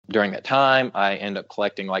during that time, I end up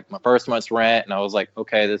collecting like my first month's rent, and I was like,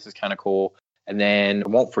 okay, this is kind of cool. And then I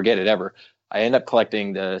won't forget it ever. I end up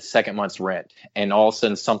collecting the second month's rent, and all of a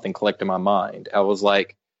sudden something clicked in my mind. I was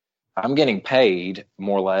like, I'm getting paid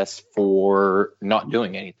more or less for not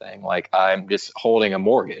doing anything. Like I'm just holding a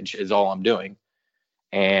mortgage is all I'm doing.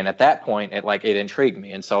 And at that point, it intrigued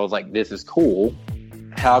me. And so I was like, this is cool.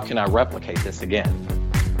 How can I replicate this again?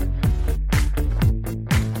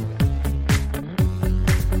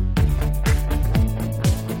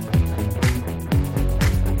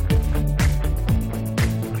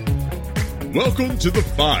 Welcome to The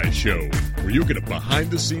Fi Show, where you get a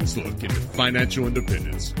behind-the-scenes look into financial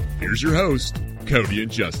independence. Here's your host, Cody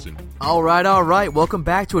and Justin. All right. Welcome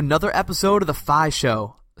back to another episode of The Fi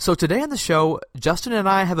Show. So today on the show, Justin and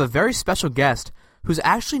I have a very special guest who's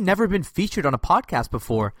actually never been featured on a podcast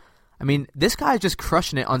before. I mean, this guy is just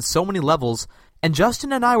crushing it on so many levels, and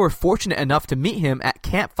Justin and I were fortunate enough to meet him at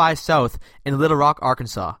Camp 5 South in Little Rock,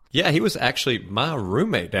 Arkansas. Yeah, he was actually my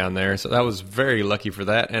roommate down there, so I was very lucky for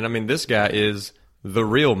that. And I mean, this guy is the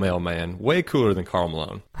real mailman, way cooler than Karl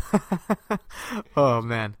Malone. Oh,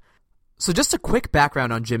 man. So just a quick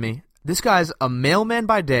background on Jimmy. This guy's a mailman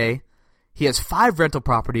by day, he has 5 rental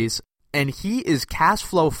properties, and he is cash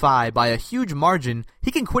flow fi by a huge margin.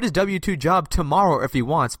 He can quit his W-2 job tomorrow if he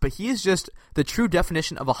wants, but he is just the true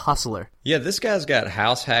definition of a hustler. Yeah, this guy's got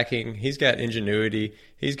house hacking, he's got ingenuity,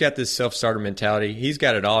 he's got this self-starter mentality, he's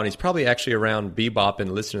got it all, and he's probably actually around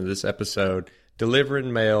bebopping listening to this episode,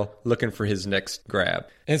 delivering mail, looking for his next grab.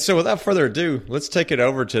 And so without further ado, let's take it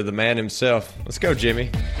over to the man himself. Let's go, Jimmy.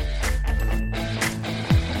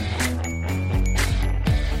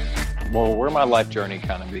 Well, where my life journey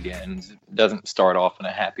kind of begins, it doesn't start off in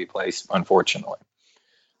a happy place, unfortunately.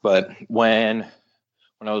 But when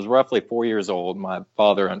I was roughly 4 years old, my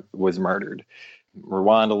father was murdered.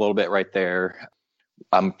 Rewind a little bit right there.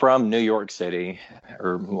 I'm from New York City,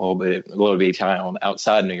 or a little bitty town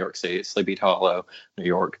outside New York City, Sleepy Hollow, New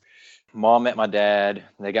York. Mom met my dad.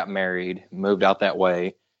 They got married, moved out that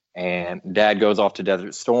way. And dad goes off to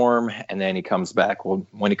Desert Storm, and then he comes back. Well,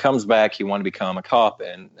 when he comes back, he wanted to become a cop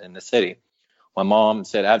in the city. My mom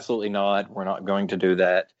said, absolutely not. We're not going to do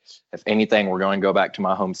that. If anything, we're going to go back to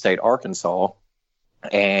my home state, Arkansas,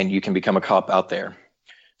 and you can become a cop out there.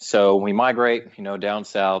 So we migrate, down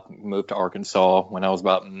south, moved to Arkansas when I was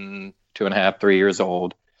about 2.5, 3 years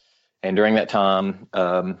old. And during that time,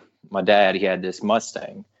 my dad, he had this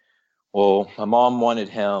Mustang. Well, my mom wanted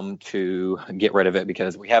him to get rid of it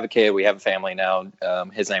because we have a kid, we have a family now.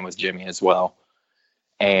 His name was Jimmy as well.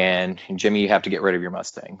 And Jimmy, you have to get rid of your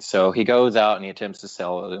Mustang. So he goes out and he attempts to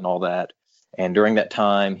sell it and all that. And during that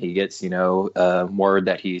time, he gets, word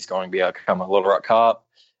that he's going to become a Little Rock cop.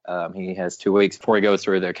 He has 2 weeks before he goes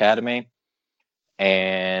through the academy.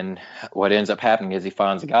 And what ends up happening is he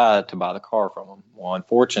finds a guy to buy the car from him. Well,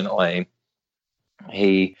 unfortunately,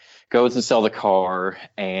 he goes to sell the car,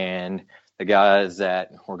 and the guys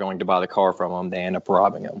that were going to buy the car from him, they end up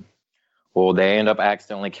robbing him. Well, they end up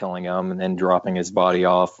accidentally killing him and then dropping his body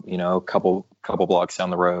off, a couple blocks down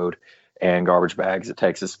the road in garbage bags. It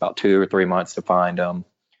takes us about 2 or 3 months to find him.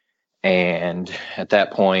 And at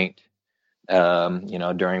that point,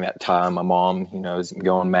 during that time, my mom, is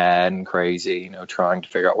going mad and crazy, trying to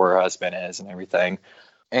figure out where her husband is and everything.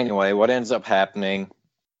 Anyway, what ends up happening,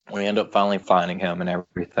 we end up finally finding him and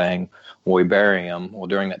everything. We bury him. Well,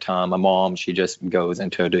 during that time, my mom, she just goes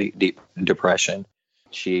into a deep depression.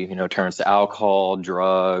 She, turns to alcohol,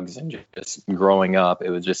 drugs, and just growing up, it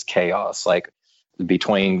was just chaos. Like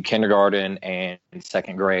between kindergarten and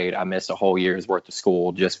second grade, I missed a whole year's worth of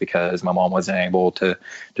school just because my mom wasn't able to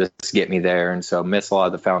just get me there. And so I missed a lot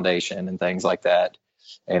of the foundation and things like that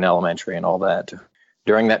in elementary and all that.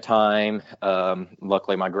 During that time,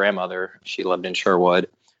 luckily my grandmother, she lived in Sherwood,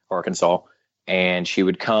 Arkansas, and she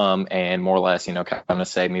would come and more or less, kind of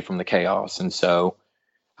save me from the chaos. And so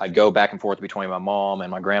I'd go back and forth between my mom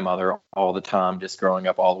and my grandmother all the time, just growing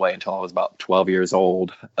up all the way until I was about 12 years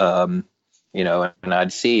old. And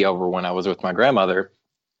I'd see over when I was with my grandmother,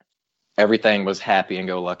 everything was happy and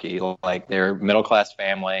go lucky. Like they're middle-class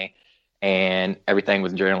family and everything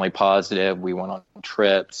was generally positive. We went on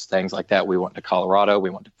trips, things like that. We went to Colorado, we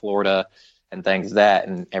went to Florida, and things like that.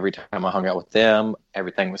 And every time I hung out with them,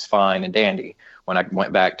 everything was fine and dandy. When I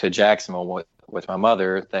went back to Jacksonville with my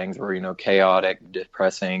mother, things were, chaotic,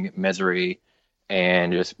 depressing, misery,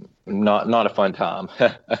 and just not a fun time.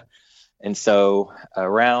 And so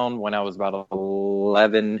around when I was about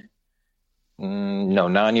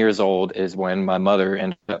 9 years old is when my mother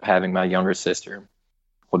ended up having my younger sister.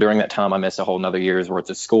 Well, during that time, I missed a whole nother year's worth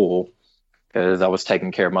of school because I was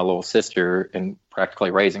taking care of my little sister and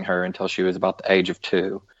practically raising her until she was about the age of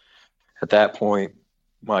 2. At that point,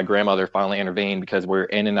 my grandmother finally intervened because we're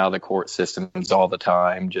in and out of the court systems all the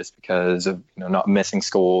time, just because of, not missing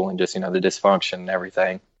school and just, the dysfunction and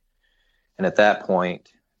everything. And at that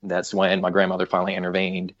point, that's when my grandmother finally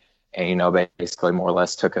intervened and, basically more or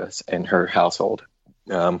less took us in her household.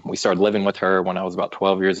 We started living with her when I was about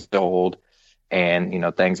 12 years old,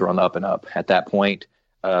 and, things were on the up and up. At that point,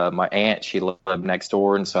 my aunt, she lived next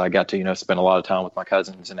door. And so I got to, spend a lot of time with my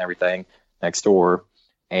cousins and everything next door.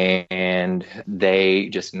 And they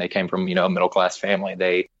came from, a middle-class family.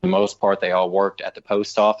 For the most part, they all worked at the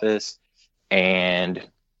post office, and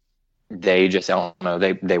they just, I don't know,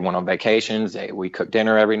 they went on vacations. We cooked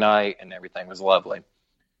dinner every night, and everything was lovely.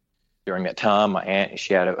 During that time, my aunt,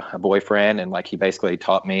 she had a boyfriend, and he basically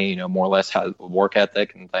taught me, more or less how work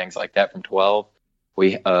ethic and things like that from 12.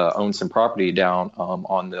 We owned some property down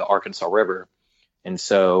on the Arkansas River. And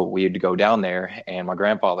so we had to go down there, and my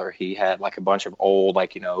grandfather, he had a bunch of old,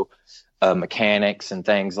 mechanics and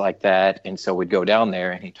things like that. And so we'd go down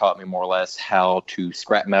there, and he taught me more or less how to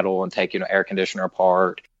scrap metal and take, air conditioner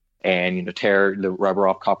apart and, tear the rubber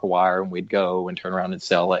off copper wire, and we'd go and turn around and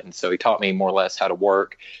sell it. And so he taught me more or less how to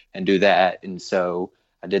work and do that. And so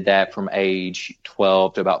I did that from age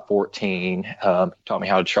 12 to about 14. He taught me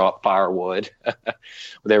how to chop firewood.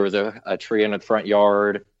 There was a tree in the front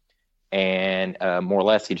yard. And more or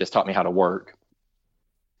less, he just taught me how to work.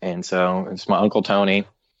 And so it's my Uncle Tony,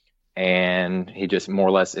 and he just more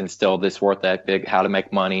or less instilled this work ethic, how to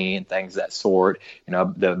make money and things of that sort,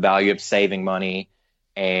 the value of saving money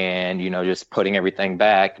and, just putting everything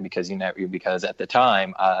back because at the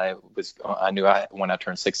time when I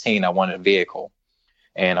turned 16, I wanted a vehicle,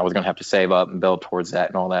 and I was going to have to save up and build towards that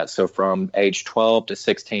and all that. So from age 12 to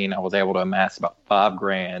 16, I was able to amass about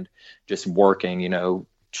 $5,000 just working,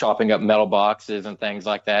 chopping up metal boxes and things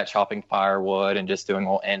like that, chopping firewood and just doing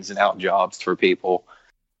all ins and out jobs for people.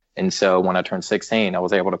 And so when I turned 16, I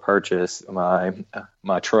was able to purchase my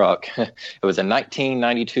truck. It was a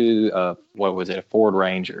 1992, a Ford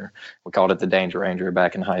Ranger. We called it the Danger Ranger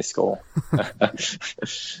back in high school.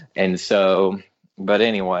 And so, but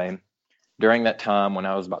anyway, during that time when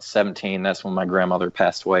I was about 17, that's when my grandmother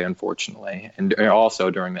passed away, unfortunately. And also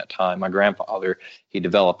during that time, my grandfather, he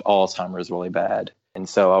developed Alzheimer's really bad. And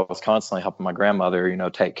so I was constantly helping my grandmother,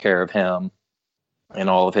 take care of him and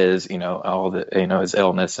all of his, his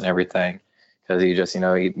illness and everything, because he just,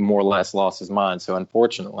 he more or less lost his mind. So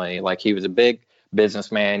unfortunately, he was a big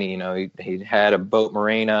businessman. He had a boat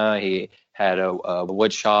marina. He had a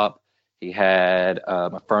wood shop. He had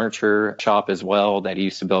a furniture shop as well that he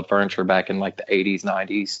used to build furniture back in the 80s,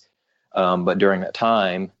 90s. But during that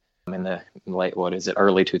time, in the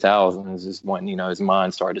early 2000s is when, his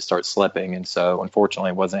mind started to slipping. And so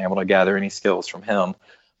unfortunately, I wasn't able to gather any skills from him,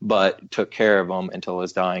 but took care of him until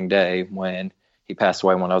his dying day when he passed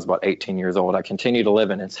away when I was about 18 years old. I continued to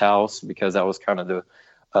live in his house because that was kind of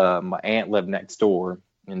my aunt lived next door.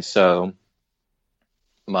 And so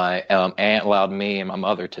my aunt allowed me and my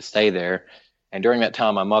mother to stay there. And during that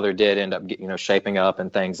time, my mother did end up, shaping up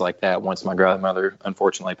and things like that once my grandmother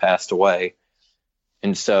unfortunately passed away.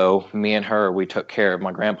 And so me and her, we took care of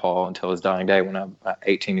my grandpa until his dying day when I'm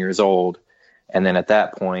 18 years old. And then at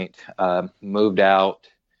that point, moved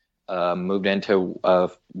into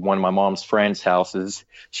one of my mom's friend's houses.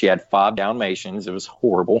 She had 5 Dalmatians. It was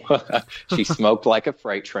horrible. She smoked like a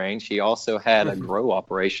freight train. She also had a grow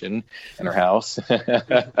operation in her house,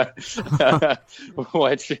 which that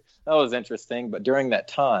was interesting. But during that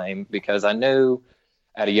time, because I knew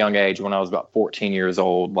at a young age when I was about 14 years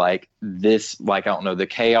old, I don't know, the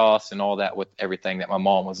chaos and all that with everything that my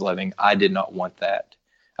mom was living, I did not want that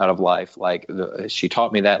out of life. She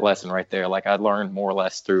taught me that lesson right there. I learned more or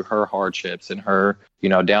less through her hardships and her,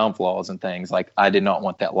 downfalls and things. I did not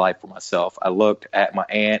want that life for myself. I looked at my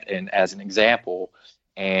aunt and as an example,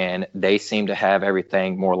 and they seemed to have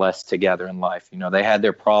everything more or less together in life. They had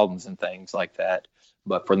their problems and things like that.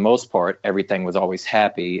 But for the most part, everything was always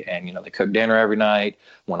happy. And, they cooked dinner every night,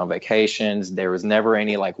 went on vacations. There was never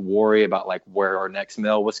any worry about where our next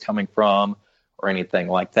meal was coming from or anything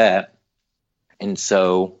like that. And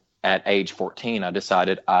so at age 14, I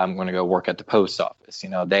decided I'm going to go work at the post office.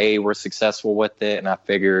 They were successful with it. And I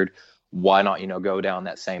figured, why not, go down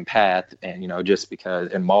that same path and, just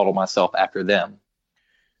because and model myself after them.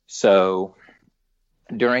 So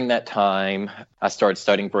during that time, I started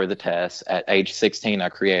studying for the test. At age 16, I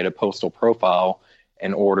created a postal profile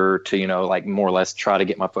in order to, more or less try to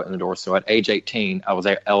get my foot in the door. So at age 18, I was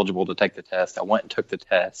eligible to take the test. I went and took the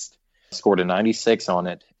test, scored a 96 on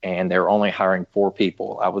it, and they were only hiring 4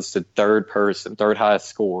 people. I was the third highest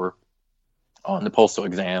score on the postal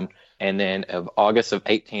exam. And then of August of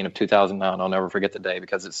 18 of 2009, I'll never forget the day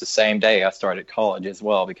because it's the same day I started college as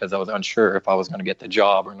well, because I was unsure if I was going to get the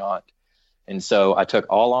job or not. And so I took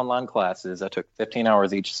all online classes. I took 15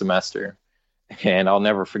 hours each semester. And I'll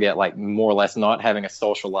never forget, like, more or less not having a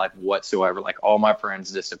social life whatsoever. Like, all my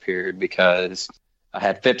friends disappeared because I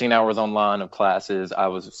had 15 hours online of classes. I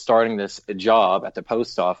was starting this job at the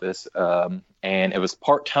post office, and it was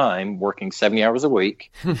part-time, working 70 hours a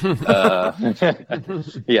week. Yeah.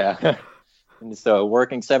 And so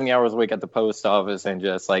working 70 hours a week at the post office, and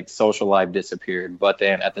just, like, social life disappeared. But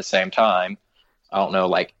then at the same time, I don't know,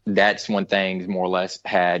 like, that's when things more or less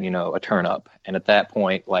had, a turn up. And at that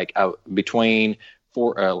point, like, between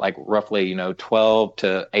roughly, 12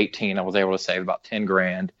 to 18, I was able to save about 10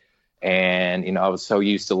 grand. And, I was so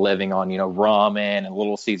used to living on, ramen and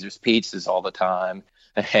Little Caesars pizzas all the time,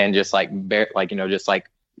 and just just like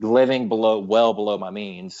living well below my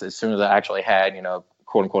means. As soon as I actually had,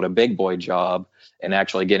 quote unquote, a big boy job and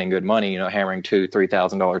actually getting good money, hammering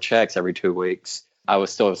 $2,000-$3,000 checks every 2 weeks, I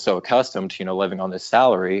was still so accustomed to, living on this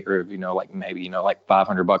salary, or, maybe, like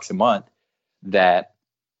 $500 a month, that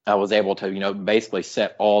I was able to, basically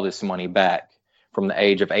set all this money back from the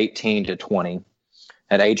age of 18 to 20.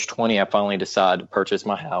 At age 20, I finally decided to purchase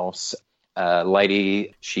my house.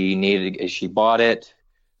 Lady, she bought it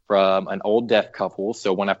from an old deaf couple.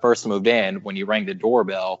 So when I first moved in, when you rang the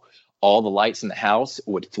doorbell, all the lights in the house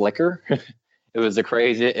would flicker. It was the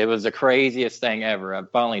craziest thing ever. I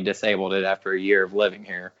finally disabled it after a year of living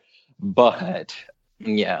here. But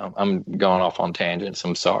yeah, I'm going off on tangents.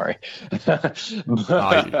 I'm sorry.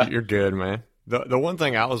 Oh, you're good, man. The one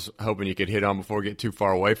thing I was hoping you could hit on before we get too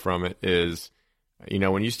far away from it is,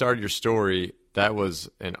 when you started your story, that was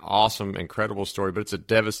an awesome, incredible story, but it's a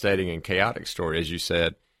devastating and chaotic story, as you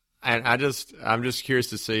said. And I'm just curious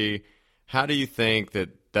to see, how do you think that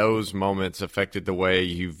those moments affected the way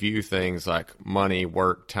you view things like money,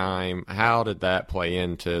 work, time? How did that play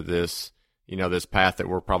into this, this path that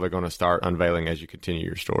we're probably going to start unveiling as you continue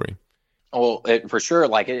your story? Well, for sure,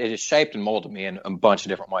 like, it has shaped and molded me in a bunch of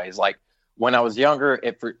different ways. Like, when I was younger,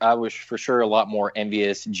 I was for sure a lot more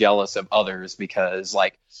envious, jealous of others, because,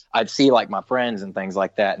 like, I'd see, like, my friends and things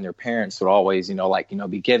like that, and their parents would always,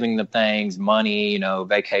 be giving them things, money,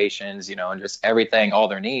 vacations, and just everything, all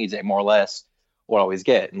their needs, they more or less would always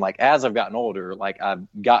get. And, like, as I've gotten older, like, I've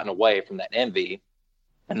gotten away from that envy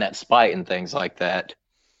and that spite and things like that,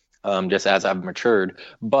 just as I've matured.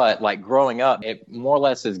 But, like, growing up, it more or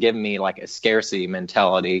less has given me, like, a scarcity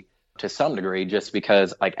mentality to some degree, just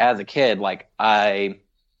because, like, as a kid, like, I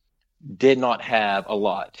did not have a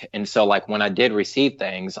lot. And so, like, when I did receive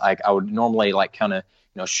things, like, I would normally, like, kind of,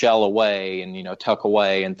 shell away and, tuck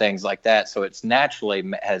away and things like that. So it's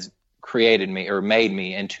naturally has created me, or made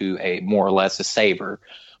me into a more or less a saver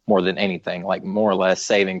more than anything, like, more or less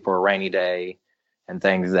saving for a rainy day and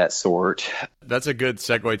things of that sort. That's a good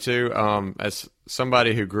segue too. As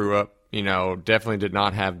somebody who grew up, definitely did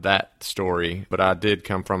not have that story, but I did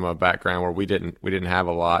come from a background where we didn't have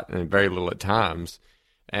a lot and very little at times.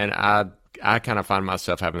 And I kind of find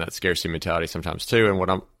myself having that scarcity mentality sometimes too. And what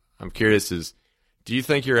I'm curious is, do you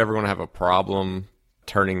think you're ever going to have a problem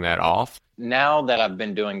turning that off? Now that I've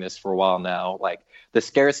been doing this for a while now, like, the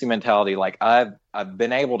scarcity mentality, like, I've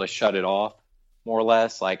been able to shut it off more or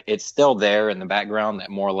less. Like, it's still there in the background, that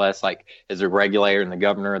more or less, like, is a regulator and the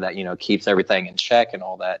governor that, keeps everything in check and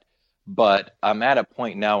all that. But I'm at a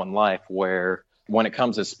point now in life where, when it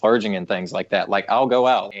comes to splurging and things like that, like, I'll go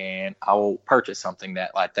out and I'll purchase something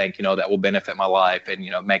that I think, that will benefit my life and,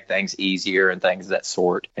 make things easier and things of that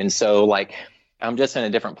sort. And so, like, I'm just in a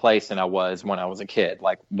different place than I was when I was a kid.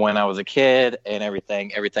 Like, when I was a kid and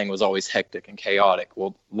everything was always hectic and chaotic.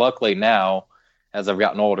 Well, luckily now, as I've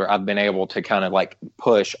gotten older, I've been able to kind of, like,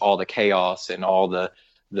 push all the chaos and all the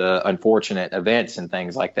unfortunate events and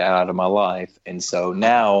things like that out of my life. And so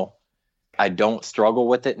now I don't struggle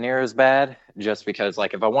with it near as bad, just because,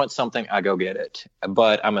 like, if I want something, I go get it.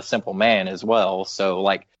 But I'm a simple man as well. So,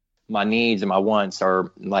 like, my needs and my wants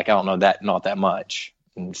are, like, I don't know, not that much.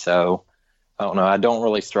 And so, I don't know, I don't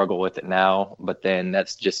really struggle with it now, but then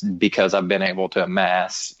that's just because I've been able to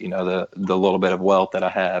amass, the little bit of wealth that I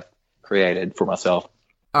have created for myself.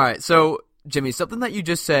 All right. So, Jimmy, something that you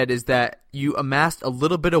just said is that you amassed a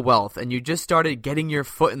little bit of wealth and you just started getting your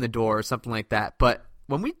foot in the door or something like that. But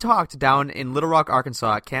when we talked down in Little Rock,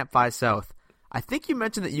 Arkansas at Camp 5 South, I think you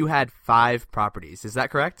mentioned that you had 5 properties. Is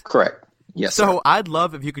that correct? Correct. Yes. So sir. I'd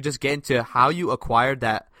love if you could just get into how you acquired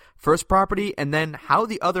that first property and then how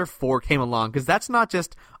the other 4 came along, because that's not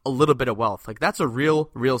just a little bit of wealth. Like, that's a real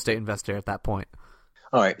estate investor at that point.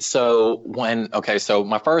 All right. So so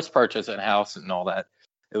my first purchase in a house and all that,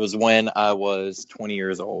 It was when I was 20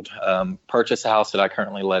 years old. Purchased a house that I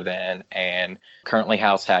currently live in, and currently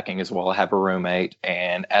house hacking as well. I have a roommate,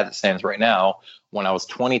 and as it stands right now, when I was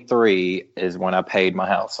 23 is when I paid my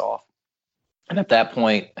house off. And at that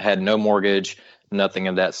point, I had no mortgage, nothing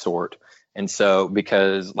of that sort. And so,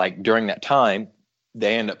 because like during that time,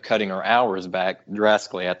 they end up cutting our hours back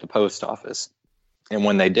drastically at the post office. And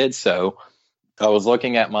when they did so, I was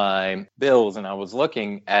looking at my bills and I was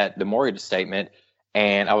looking at the mortgage statement,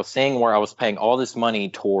 and I was seeing where I was paying all this money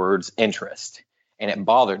towards interest. And it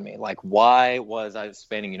bothered me. Like, why was I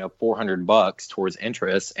spending, $400 towards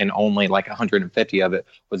interest and only like 150 of it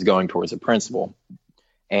was going towards the principal?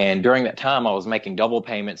 And during that time, I was making double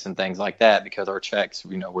payments and things like that because our checks,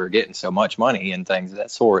 we were getting so much money and things of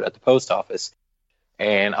that sort at the post office.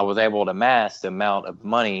 And I was able to amass the amount of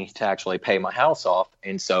money to actually pay my house off.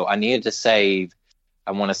 And so I needed to save,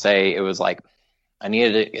 I want to say it was like, I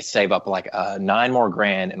needed to save up like $9 more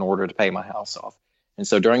grand in order to pay my house off. And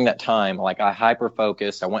so during that time, like I hyper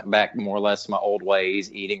focused, I went back more or less to my old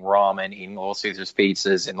ways, eating ramen, eating Little Caesars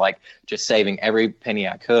pizzas, and like just saving every penny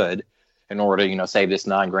I could in order to, save this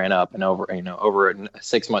 $9 grand up. And over a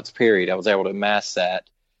 6 months period, I was able to amass that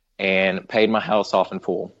and paid my house off in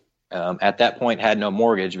full. At that point, had no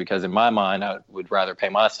mortgage because in my mind, I would rather pay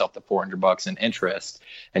myself the $400 in interest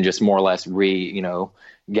and just more or less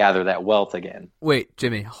gather that wealth again. Wait,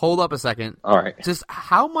 Jimmy, hold up a second. All right. Just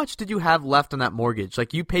how much did you have left on that mortgage?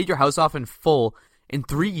 Like, you paid your house off in full in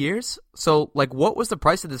 3 years? So, like, what was the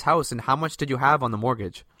price of this house and how much did you have on the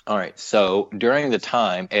mortgage? All right. So during the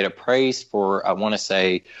time, it appraised for, I want to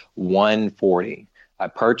say, $140. I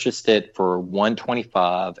purchased it for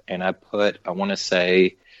 $125, and I put, I want to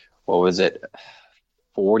say, what was it,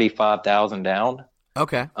 $45,000 down?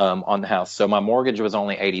 Okay. On the house. So my mortgage was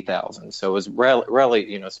only $80,000. So it was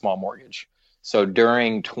really, small mortgage. So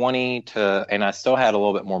during 20 to, and I still had a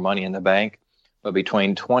little bit more money in the bank, but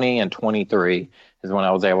between 20 and 23 is when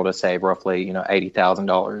I was able to save roughly,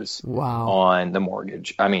 $80,000 on the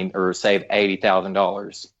mortgage. Or save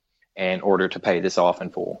 $80,000 in order to pay this off in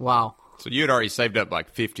full. Wow. So you had already saved up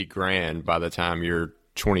like 50 grand by the time you're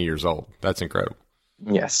 20 years old. That's incredible.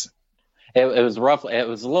 Yes. It was roughly, it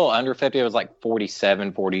was a little under 50. It was like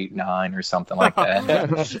 47, 49 or something like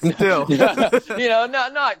that. Still.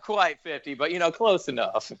 Not quite 50, but, close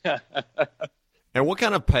enough. And what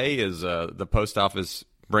kind of pay is the post office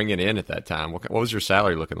bringing in at that time? What was your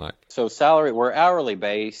salary looking like? So salary, we're hourly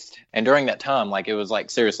based. And during that time, like it was like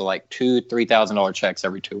seriously like $2,000-$3,000 checks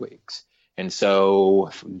every 2 weeks. And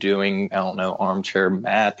so doing, armchair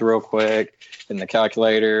math real quick in the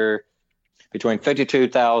calculator, between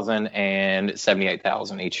 $52,000 and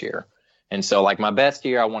 $78,000 each year. And so like my best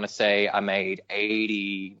year, I want to say I made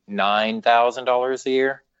 $89,000 a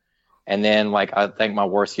year. And then like, I think my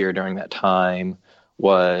worst year during that time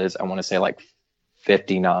was, I want to say like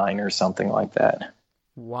 59 or something like that.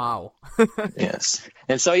 Wow. Yes.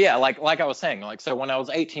 And so, yeah, like I was saying, so when I was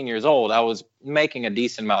 18 years old, I was making a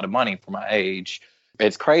decent amount of money for my age.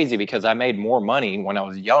 It's crazy because I made more money when I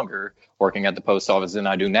was younger working at the post office than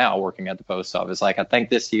I do now working at the post office. Like, I think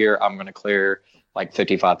this year I'm going to clear like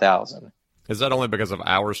 $55,000. Is that only because of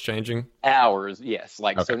hours changing? Hours, yes.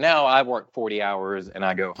 Okay. So now I work 40 hours and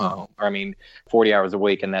I go home. 40 hours a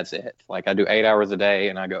week and that's it. Like I do 8 hours a day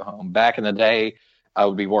and I go home. Back in the day, I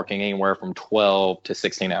would be working anywhere from 12 to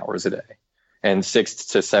 16 hours a day and 6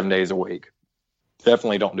 to 7 days a week.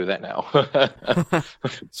 Definitely don't do that now.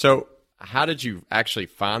 So how did you actually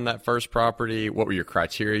find that first property? What were your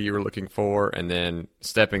criteria you were looking for? And then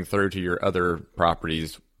stepping through to your other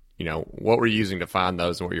properties, what were you using to find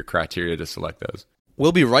those and what were your criteria to select those?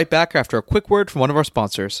 We'll be right back after a quick word from one of our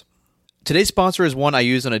sponsors. Today's sponsor is one I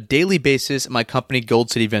use on a daily basis at my company,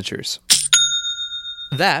 Gold City Ventures.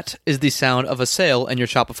 That is the sound of a sale in your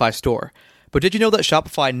Shopify store. But did you know that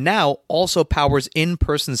Shopify now also powers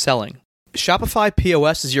in-person selling? Shopify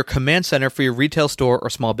POS is your command center for your retail store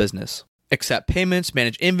or small business. Accept payments,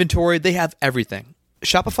 manage inventory, they have everything.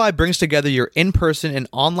 Shopify brings together your in-person and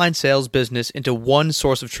online sales business into one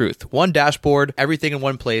source of truth, one dashboard, everything in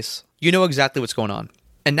one place. You know exactly what's going on.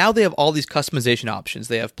 And now they have all these customization options.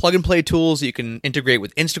 They have plug-and-play tools that you can integrate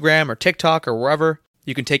with Instagram or TikTok or wherever.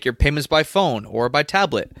 You can take your payments by phone or by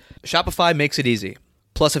tablet. Shopify makes it easy.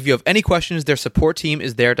 Plus, if you have any questions, their support team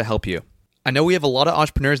is there to help you. I know we have a lot of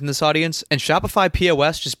entrepreneurs in this audience, and Shopify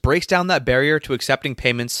POS just breaks down that barrier to accepting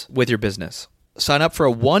payments with your business. Sign up for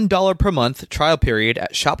a $1 per month trial period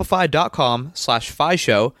at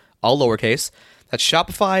shopify.com/FIShow, all lowercase. That's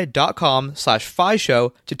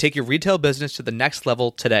shopify.com/FIShow to take your retail business to the next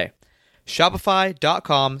level today.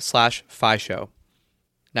 Shopify.com/FIShow.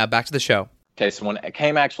 Now back to the show. Okay, so when it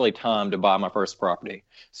came actually time to buy my first property,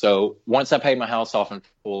 so once I paid my house off in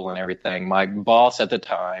full and everything, my boss at the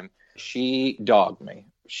time, she dogged me.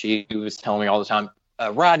 She was telling me all the time,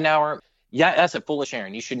 Ridenhour, yeah, that's a foolish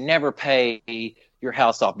errand. You should never pay your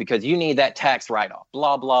house off because you need that tax write-off,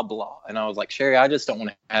 blah, blah, blah. And I was like, Sherry, I just don't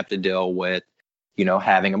want to have to deal with,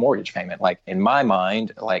 having a mortgage payment. Like, in my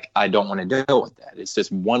mind, like, I don't want to deal with that. It's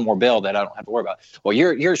just one more bill that I don't have to worry about. Well,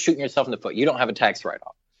 you're shooting yourself in the foot. You don't have a tax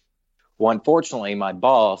write-off. Well, unfortunately, my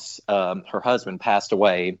boss, her husband passed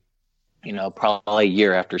away, probably a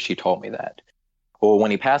year after she told me that. Well,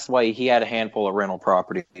 when he passed away, he had a handful of rental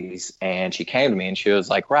properties, and she came to me and she was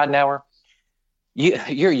like, Ridenhour,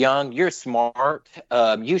 you're young, you're smart,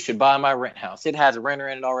 you should buy my rent house. It has a renter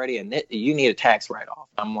in it already, and you need a tax write-off.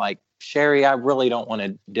 I'm like, Sherry, I really don't want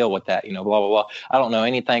to deal with that, blah, blah, blah. I don't know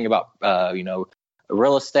anything about,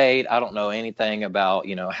 real estate. I don't know anything about,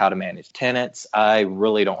 how to manage tenants. I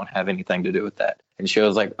really don't have anything to do with that. And she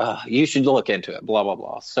was like, you should look into it, blah, blah,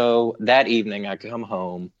 blah. So that evening I come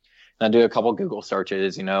home and I do a couple Google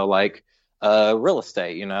searches, like real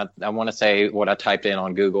estate. I want to say what I typed in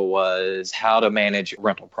on Google was how to manage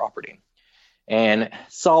rental property, and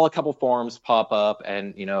saw a couple forums pop up,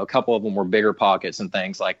 and, a couple of them were BiggerPockets and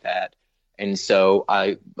things like that. And so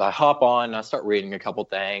I hop on and I start reading a couple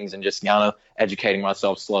things and just kind of educating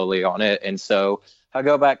myself slowly on it. And so I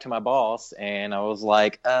go back to my boss and I was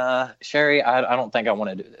like, Sherry, I don't think I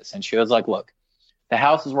want to do this. And she was like, look, the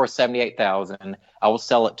house is worth $78,000. I will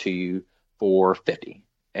sell it to you for $50,000.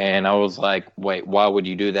 And I was like, wait, why would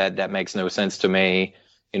you do that? That makes no sense to me,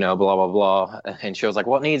 blah, blah, blah. And she was like,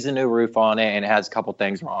 well, it needs a new roof on it and it has a couple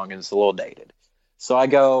things wrong and it's a little dated. So I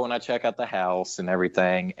go and I check out the house and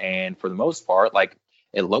everything. And for the most part, like,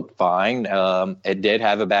 it looked fine. It did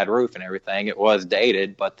have a bad roof and everything. It was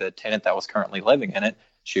dated, but the tenant that was currently living in it,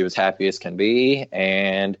 she was happy as can be,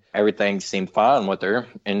 and everything seemed fine with her.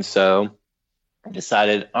 And so I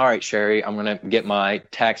decided, all right, Sherry, I'm going to get my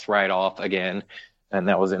tax write-off again. And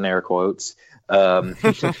that was in air quotes. But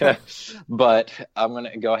I'm going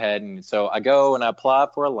to go ahead. And so I go and I apply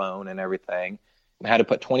for a loan and everything. I had to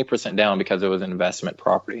put 20% down because it was an investment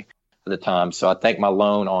property at the time. So I think my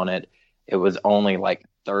loan on it was only like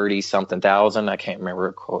 30 something thousand. I can't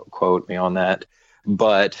remember, quote me on that.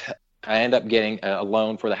 But I end up getting a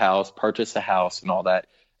loan for the house, purchase the house and all that.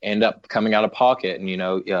 End up coming out of pocket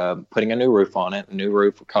and, putting a new roof on it. A new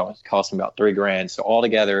roof cost me about $3,000. So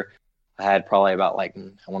altogether, I had probably about I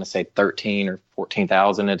want to say 13 or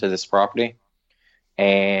 14,000 into this property.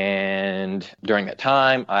 And during that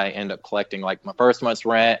time, I end up collecting my first month's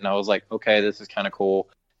rent. And I was like, okay, this is kind of cool.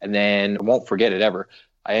 And then I won't forget it ever.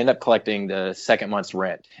 I end up collecting the second month's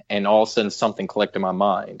rent. And all of a sudden, something clicked in my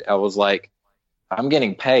mind. I was like, I'm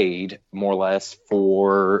getting paid more or less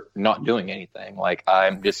for not doing anything.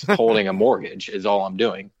 I'm just holding a mortgage is all I'm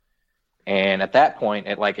doing. And at that point,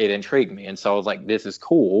 it intrigued me. And so I was like, this is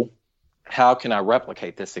cool. How can I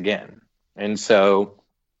replicate this again? And so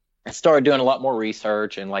I started doing a lot more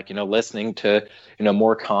research and listening to,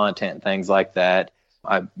 more content and things like that.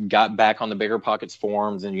 I got back on the BiggerPockets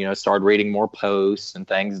forums and, started reading more posts and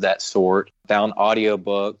things of that sort, found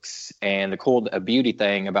audiobooks. And the cool beauty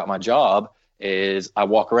thing about my job is I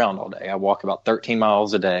walk around all day. I walk about 13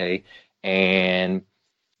 miles a day. And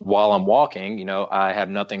while I'm walking, I have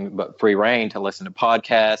nothing but free reign to listen to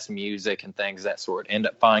podcasts, music, and things of that sort. End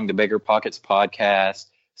up finding the BiggerPockets podcast,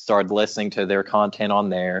 started listening to their content on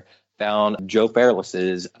there, found Joe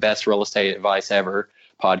Fairless's Best Real Estate Advice Ever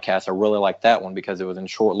podcast. I really liked that one because it was in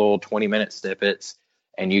short little 20-minute snippets,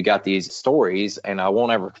 and you got these stories. And I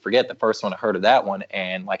won't ever forget the first one I heard of that one,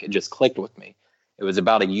 and it just clicked with me. It was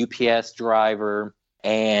about a UPS driver.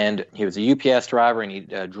 And he was a UPS driver, and he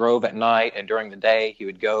drove at night, and during the day he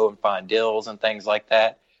would go and find deals and things like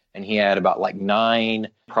that. And he had about 9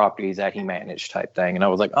 properties that he managed type thing. And I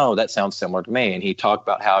was like, oh, that sounds similar to me. And he talked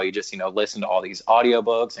about how he just, listened to all these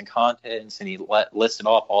audiobooks and contents, and he listed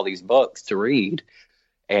off all these books to read.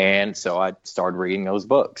 And so I started reading those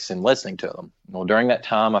books and listening to them. Well, during that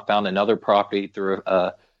time, I found another property through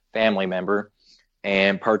a family member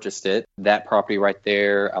and purchased it. That property right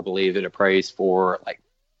there, I believe it appraised for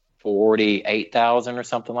 $48,000 or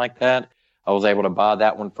something like that. I was able to buy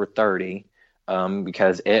that one for $30,000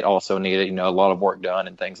 because it also needed, a lot of work done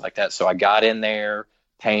and things like that. So I got in there,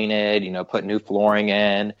 painted, put new flooring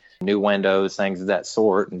in, new windows, things of that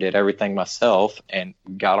sort, and did everything myself, and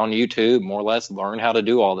got on YouTube, more or less, learned how to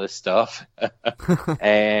do all this stuff.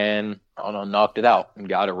 And knocked it out and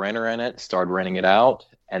got a renter in it, started renting it out.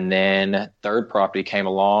 And then third property came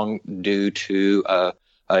along due to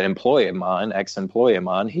an employee of mine, ex-employee of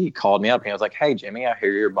mine. He called me up and he was like, hey, Jimmy, I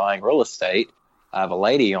hear you're buying real estate. I have a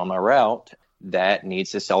lady on my route that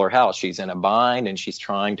needs to sell her house. She's in a bind and she's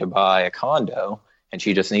trying to buy a condo and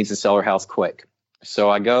she just needs to sell her house quick. So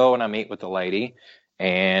I go and I meet with the lady.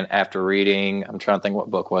 And after reading, I'm trying to think, what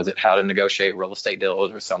book was it? How to Negotiate Real Estate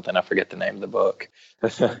Deals or something. I forget the name of the book.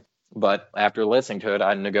 But after listening to it,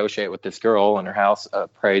 I negotiate with this girl, and her house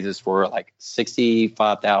appraises for like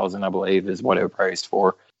 $65,000, I believe, is what it appraised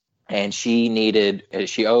for. And she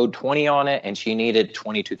owed 20 on it, and she needed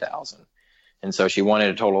 22,000. And so she wanted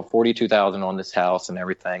a total of 42,000 on this house and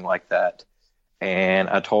everything like that. And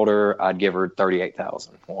I told her I'd give her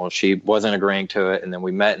 38,000. Well, she wasn't agreeing to it. And then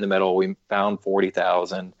we met in the middle. We found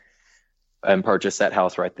 40,000 and purchased that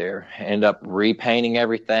house right there. Ended up repainting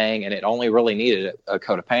everything. And it only really needed a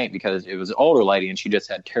coat of paint because it was an older lady and she just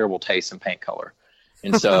had terrible taste in paint color.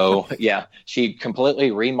 And so, yeah, she completely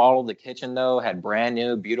remodeled the kitchen, though, had brand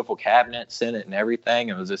new, beautiful cabinets in it and everything.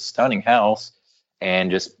 It was a stunning house, and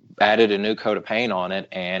just added a new coat of paint on it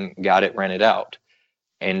and got it rented out.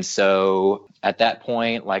 And so at that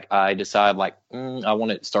point, like, I decided, like, I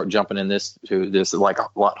want to start jumping in this like a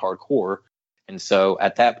lot hardcore. And so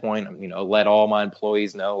at that point, let all my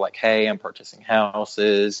employees know, like, hey, I'm purchasing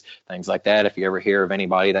houses, things like that. If you ever hear of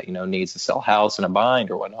anybody that, needs to sell a house in a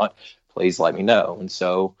bind or whatnot, please let me know. And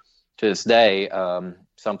so to this day,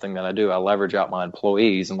 something that I do, I leverage out my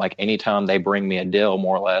employees. And like, anytime they bring me a deal,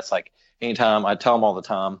 more or less, like, anytime, I tell them all the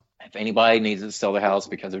time, if anybody needs to sell their house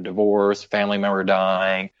because of divorce, family member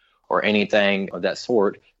dying, or anything of that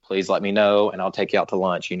sort, please let me know and I'll take you out to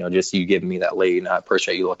lunch, just you giving me that lead, and I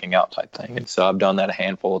appreciate you looking out type thing. And so I've done that a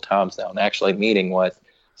handful of times now, and actually meeting with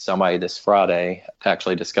somebody this Friday to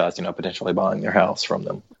actually discuss, potentially buying their house from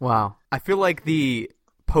them. Wow. I feel like the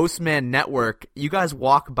Postman network, you guys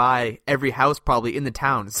walk by every house probably in the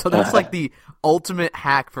town. So that's like the ultimate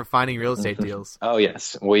hack for finding real estate deals. Oh,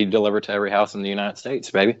 yes. We deliver to every house in the United States,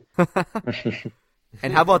 baby.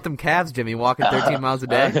 And how about them calves, Jimmy, walking 13 miles a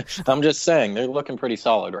day? I'm just saying, they're looking pretty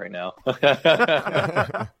solid right now.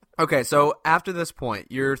 Okay, so after this point,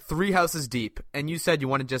 you're 3 houses deep, and you said you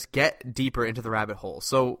want to just get deeper into the rabbit hole.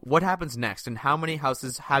 So what happens next, and how many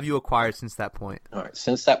houses have you acquired since that point? All right,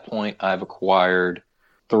 since that point, I've acquired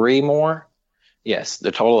 3 more. Yes,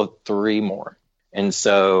 the total of 3 more. And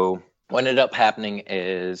so what ended up happening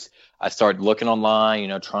is I started looking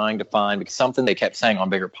online, trying to find, because something they kept saying on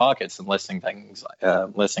BiggerPockets and listening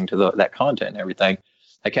to that content and everything,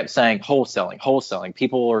 they kept saying wholesaling.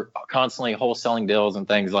 People are constantly wholesaling deals and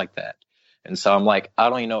things like that. And so I'm like, I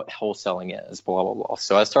don't even know what wholesaling is, blah, blah, blah.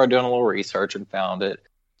 So I started doing a little research and found it,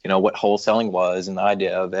 what wholesaling was and the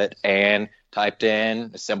idea of it, and typed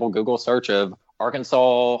in a simple Google search of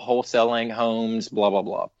Arkansas wholesaling homes, blah, blah,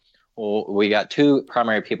 blah. Well, we got 2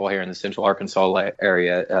 primary people here in the central Arkansas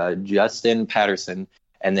area, Justin Patterson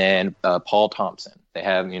and then Paul Thompson. They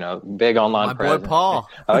have, big online presence. My boy Paul.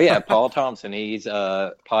 Oh, yeah, Paul Thompson. He's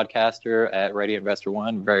a podcaster at Radio Investor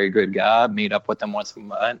One. Very good guy. Meet up with him once a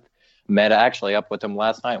month. Met actually up with him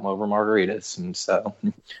last night over margaritas. And so,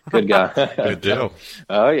 good guy. Good deal.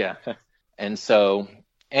 Oh, yeah. And so,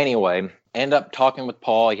 anyway, end up talking with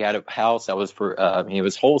Paul. He had a house that was he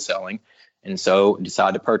was wholesaling. And so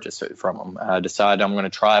decided to purchase it from him. I decided I'm going to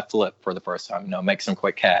try a flip for the first time, make some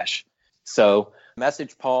quick cash. So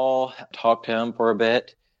messaged Paul, talked to him for a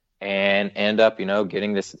bit, and end up,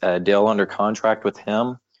 getting this deal under contract with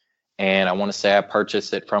him. And I want to say I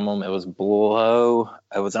purchased it from him. It was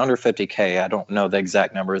under $50K. I don't know the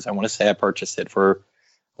exact numbers. I want to say I purchased it for,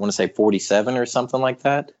 47 or something like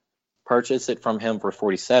that. Purchased it from him for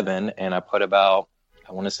 47, and I put about,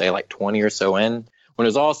 like 20 or so in. When it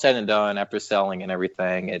was all said and done, after selling and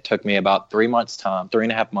everything, it took me about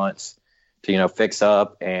 3.5 months to, fix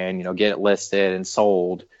up and, get it listed and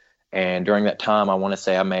sold. And during that time, I want to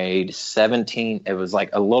say I made it was like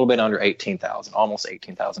a little bit under $18,000, almost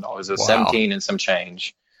 $18,000. It was Wow. 17 and some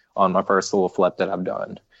change on my first little flip that I've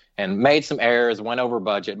done, and made some errors, went over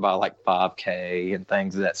budget by like $5K and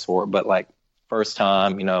things of that sort. But like, first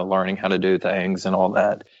time, learning how to do things and all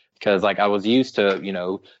that. Because like I was used to,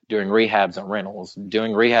 doing rehabs on rentals.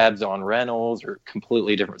 Doing rehabs on rentals are a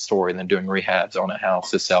completely different story than doing rehabs on a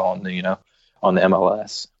house to sell on the, on the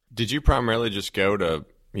MLS. Did you primarily just go to,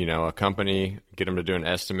 a company, get them to do an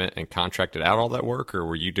estimate and contract it out all that work, or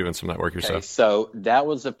were you doing some of that work yourself? Okay, so that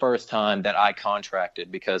was the first time that I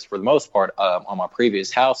contracted, because for the most part, on my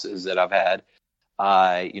previous houses that I've had,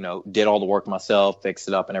 I, did all the work myself, fixed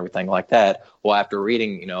it up and everything like that. Well, after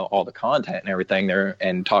reading, all the content and everything there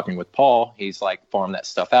and talking with Paul, he's like, farm that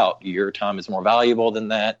stuff out. Your time is more valuable than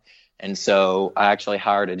that. And so I actually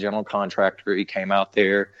hired a general contractor. He came out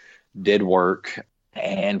there, did work.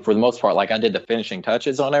 And for the most part, like, I did the finishing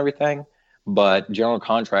touches on everything, but general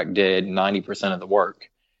contract did 90% of the work.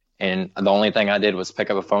 And the only thing I did was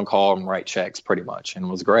pick up a phone call and write checks pretty much, and it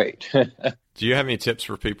was great. Do you have any tips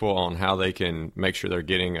for people on how they can make sure they're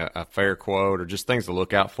getting a fair quote or just things to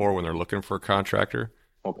look out for when they're looking for a contractor?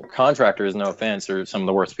 Well, contractors, no offense, are some of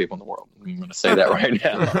the worst people in the world. I'm going to say that right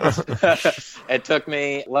now. It took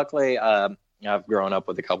me, luckily, I've grown up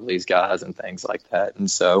with a couple of these guys and things like that.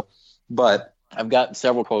 And so, but I've got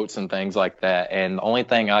several quotes and things like that. And the only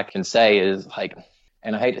thing I can say is like,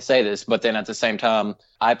 and I hate to say this, but then at the same time,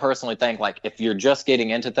 I personally think like if you're just getting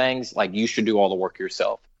into things, like you should do all the work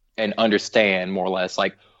yourself and understand more or less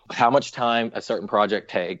like how much time a certain project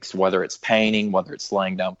takes, whether it's painting, whether it's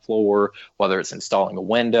laying down floor, whether it's installing a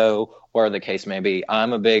window, whatever the case may be.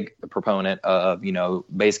 I'm a big proponent of,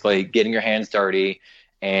 basically getting your hands dirty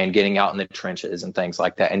and getting out in the trenches and things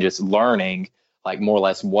like that and just learning like more or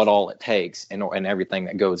less what all it takes and everything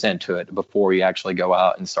that goes into it before you actually go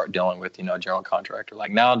out and start dealing with, general contractor. Like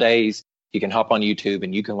nowadays, you can hop on YouTube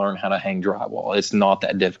and you can learn how to hang drywall. It's not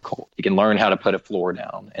that difficult. You can learn how to put a floor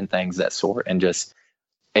down and things that sort. And just,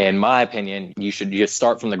 in my opinion, you should just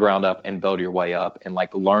start from the ground up and build your way up and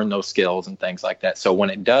like learn those skills and things like that. So when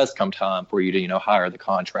it does come time for you to, hire the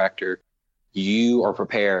contractor, you are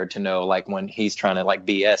prepared to know like when he's trying to like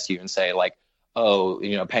BS you and say like, oh,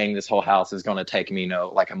 painting this whole house is going to take me,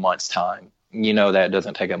 like a month's time. That it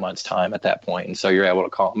doesn't take a month's time at that point. And so you're able to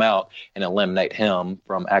call him out and eliminate him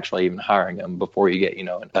from actually even hiring him before you get,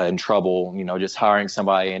 in trouble, just hiring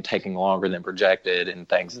somebody and taking longer than projected and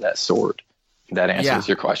things of that sort. That answers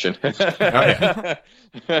your question.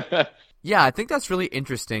 Yeah, I think that's really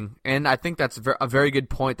interesting, and I think that's a very good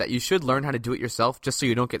point that you should learn how to do it yourself just so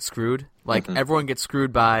you don't get screwed. Like, everyone gets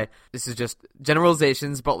screwed by, this is just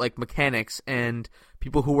generalizations, but like mechanics and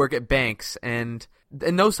people who work at banks and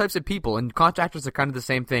those types of people. And contractors are kind of the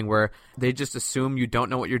same thing where they just assume you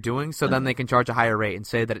don't know what you're doing, so then they can charge a higher rate and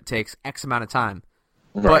say that it takes X amount of time.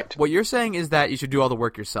 Right. But what you're saying is that you should do all the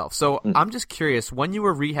work yourself. So I'm just curious, when you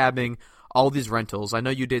were rehabbing all these rentals, I know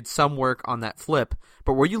you did some work on that flip,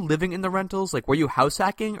 but were you living in the rentals? Like, were you house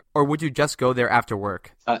hacking, or would you just go there after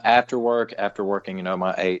work? After working,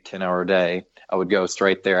 my 8-10 hour day, I would go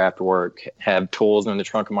straight there after work, have tools in the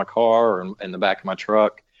trunk of my car or in the back of my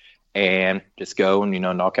truck, and just go and,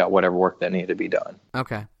 knock out whatever work that needed to be done.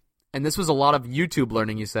 Okay. And this was a lot of YouTube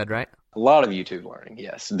learning, you said, right? A lot of YouTube learning,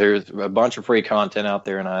 yes. There's a bunch of free content out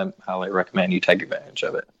there, and I highly recommend you take advantage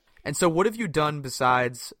of it. And so what have you done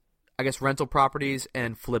besides, I guess, rental properties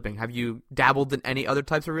and flipping? Have you dabbled in any other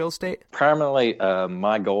types of real estate? Primarily,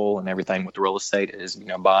 my goal and everything with real estate is,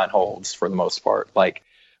 buy and holds for the most part. Like,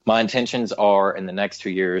 my intentions are in the next 2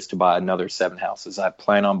 years to buy another 7 houses. I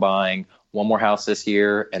plan on buying 1 more house this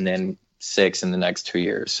year and then 6 in the next 2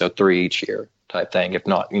 years. So 3 each year type thing, if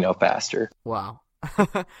not, faster. Wow.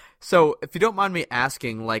 So if you don't mind me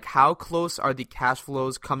asking, like, how close are the cash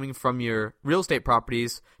flows coming from your real estate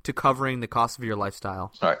properties to covering the cost of your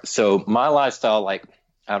lifestyle? All right. So my lifestyle, like,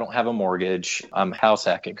 I don't have a mortgage. I'm house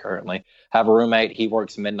hacking currently. I have a roommate. He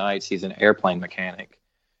works midnights. He's an airplane mechanic.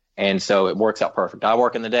 And so it works out perfect. I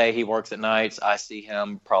work in the day. He works at nights. I see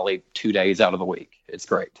him probably 2 days out of the week. It's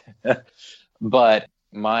great. But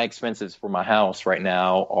my expenses for my house right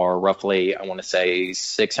now are roughly, I want to say,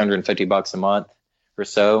 $650 a month or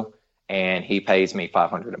so, and he pays me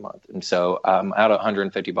 $500 a month, and so I'm out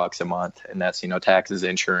 $150 a month, and that's taxes,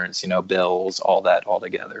 insurance, bills, all that all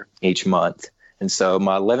together each month. And so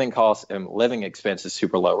my living cost and living expense is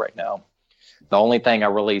super low right now. The only thing I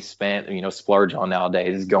really spent, splurge on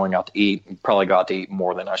nowadays is going out to eat. Probably got to eat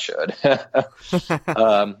more than I should.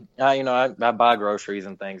 I buy groceries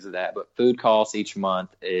and things of that, but food costs each month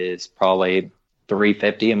is probably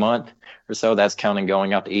 $350 a month or so. That's counting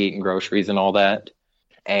going out to eat and groceries and all that.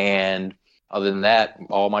 And other than that,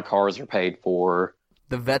 all my cars are paid for.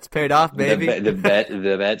 The vet's paid off, baby. The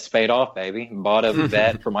vet's paid off, baby. Bought a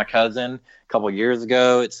vet for my cousin a couple of years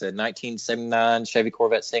ago. It's a 1979 Chevy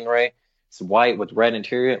Corvette Stingray. It's white with red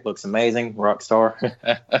interior. It looks amazing. Rock star.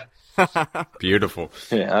 Beautiful.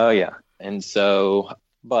 Yeah, oh, yeah. And so,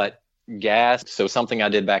 but gas. So something I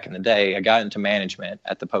did back in the day, I got into management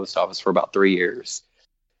at the post office for about 3 years.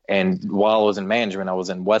 And while I was in management, I was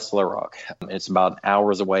in West Little Rock. It's about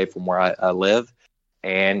hours away from where I live.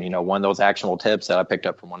 And, one of those actionable tips that I picked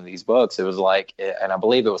up from one of these books, it was like, and I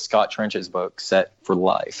believe it was Scott Trench's book, Set for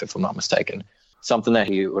Life, if I'm not mistaken. Something that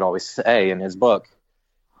he would always say in his book,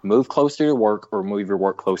 move closer to work or move your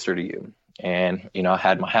work closer to you. And, I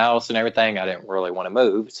had my house and everything. I didn't really want to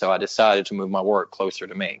move. So I decided to move my work closer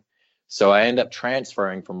to me. So I ended up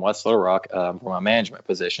transferring from West Little Rock for my management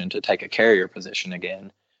position to take a carrier position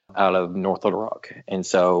again out of North Little Rock. And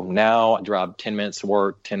so now I drive 10 minutes to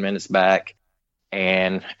work, 10 minutes back,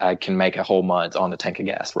 and I can make a whole month on a tank of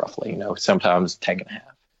gas, roughly, sometimes tank and a half.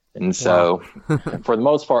 And so for the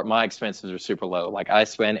most part, my expenses are super low. Like I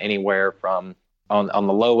spend anywhere from on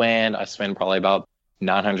the low end, I spend probably about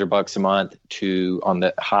 $900 a month to on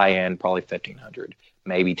the high end, probably $1,500,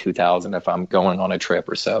 maybe $2,000 if I'm going on a trip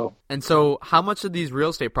or so. And so how much of these real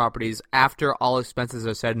estate properties, after all expenses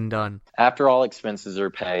are said and done? After all expenses are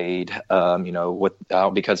paid,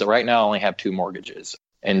 because right now I only have 2 mortgages.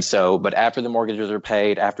 And so, but after the mortgages are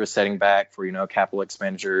paid, after setting back for, capital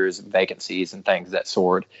expenditures, vacancies and things of that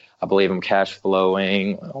sort, I believe I'm cash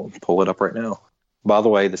flowing. I'll pull it up right now. By the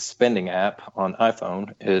way, the spending app on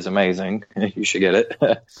iPhone is amazing. You should get it.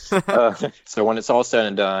 So when it's all said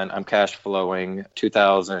and done, I'm cash flowing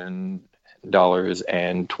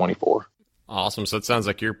 $2,000.24. Awesome. So it sounds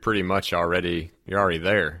like you're already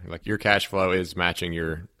there. Like your cash flow is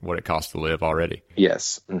matching what it costs to live already.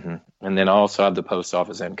 Yes. Mm-hmm. And then I also have the post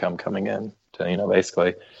office income coming in to,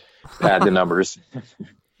 basically pad the numbers.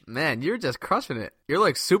 Man, you're just crushing it. You're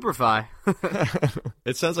like Superfi.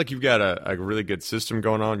 It sounds like you've got a really good system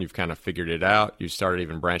going on. You've kind of figured it out. You started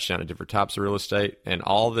even branching out to different types of real estate. And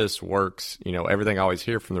all this works, everything I always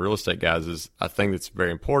hear from the real estate guys is a thing that's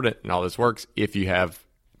very important. And all this works if you have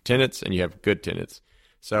tenants and you have good tenants.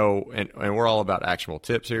 So, and we're all about actionable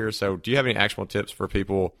tips here. So do you have any actionable tips for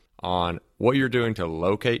people on what you're doing to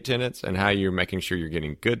locate tenants and how you're making sure you're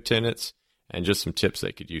getting good tenants, and just some tips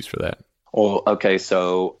they could use for that? Well, okay,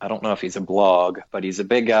 so I don't know if he's a blog, but he's a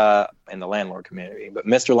big guy in the landlord community. But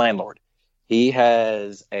Mr. Landlord, he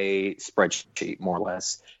has a spreadsheet, more or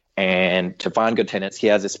less. And to find good tenants, he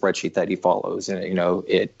has a spreadsheet that he follows. And,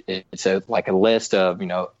 it's like a list of,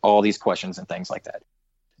 all these questions and things like that.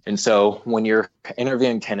 And so when you're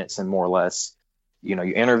interviewing tenants, and more or less, you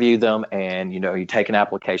interview them and, you take an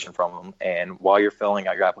application from them. And while you're filling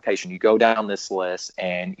out your application, you go down this list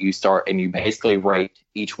and you basically rate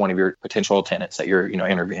each one of your potential tenants that you're,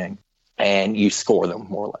 interviewing, and you score them,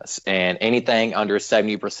 more or less. And anything under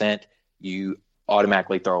 70%, you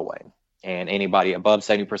automatically throw away. And anybody above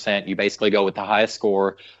 70%, you basically go with the highest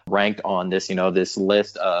score ranked on this, this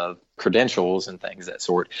list of credentials and things of that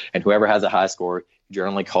sort. And whoever has a high score, you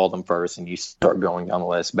generally call them first, and you start going down the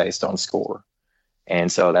list based on score.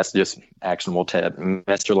 And so that's just actionable tip.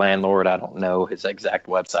 Mr. Landlord, I don't know his exact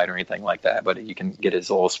website or anything like that, but you can get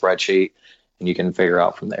his little spreadsheet and you can figure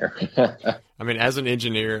out from there. I mean, as an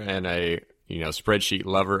engineer and a, spreadsheet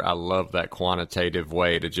lover, I love that quantitative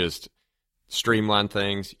way to just streamline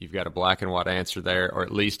things. You've got a black and white answer there, or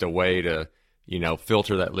at least a way to,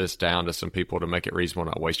 filter that list down to some people to make it reasonable,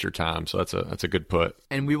 not waste your time. So that's a good put.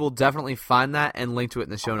 And we will definitely find that and link to it in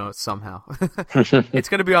the show notes somehow. It's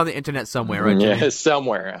going to be on the internet somewhere, right, Jimmy? Yeah,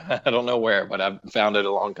 somewhere. I don't know where, but I found it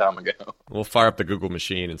a long time ago. We'll fire up the Google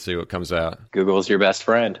machine and see what comes out. Google's your best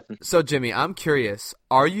friend. So, Jimmy, I'm curious.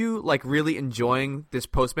 Are you really enjoying this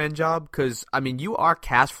postman job? Because, you are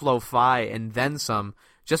cash flow fi and then some,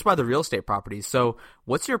 just by the real estate properties. So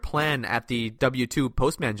what's your plan at the W-2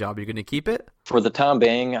 postman job? Are you going to keep it? For the time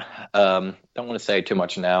being, don't want to say too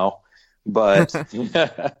much now, but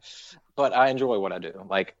but I enjoy what I do.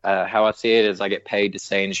 Like how I see it is I get paid to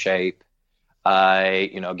stay in shape.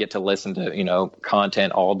 I, get to listen to,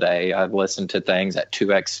 content all day. I've listened to things at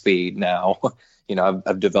 2x speed now.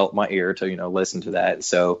 I've developed my ear to, listen to that.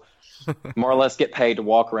 So more or less get paid to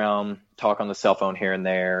walk around, talk on the cell phone here and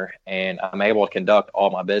there, and I'm able to conduct all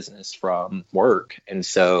my business from work. And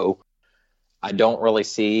so I don't really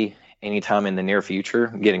see any time in the near future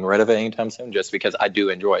getting rid of it anytime soon, just because I do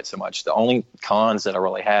enjoy it so much. The only cons that I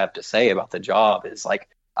really have to say about the job is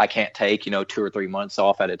I can't take, 2 or 3 months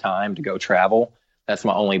off at a time to go travel. That's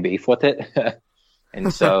my only beef with it.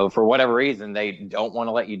 And so for whatever reason, they don't want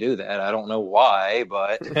to let you do that. I don't know why,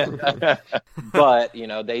 but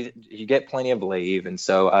you get plenty of leave. And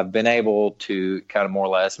so I've been able to kind of more or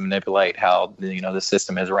less manipulate how, the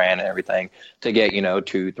system is ran and everything to get,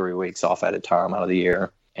 2-3 weeks off at a time out of the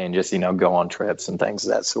year and just, go on trips and things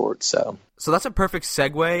of that sort. So that's a perfect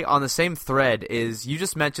segue. On the same thread is you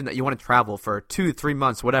just mentioned that you want to travel for 2-3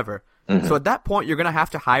 months, whatever. Mm-hmm. So at that point, you're going to have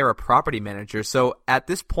to hire a property manager. So at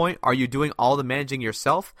this point, are you doing all the managing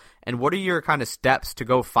yourself? And what are your kind of steps to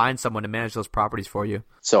go find someone to manage those properties for you?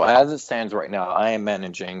 So as it stands right now, I am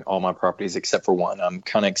managing all my properties except for one. I'm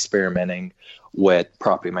kind of experimenting with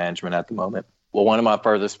property management at the moment. Well, one of my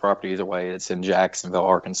furthest properties away, it's in Jacksonville,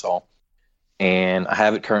 Arkansas. And I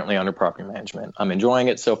have it currently under property management. I'm enjoying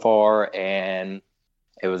it so far, and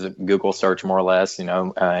it was a Google search more or less, and,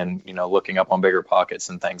 looking up on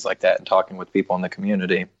BiggerPockets and things like that and talking with people in the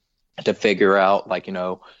community to figure out,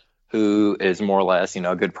 who is more or less,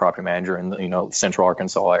 a good property manager in the, Central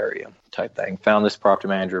Arkansas area type thing. Found this property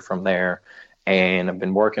manager from there, and I've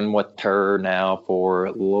been working with her now for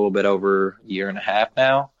a little bit over a year and a half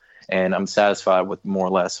now, and I'm satisfied with more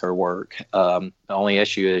or less her work. The only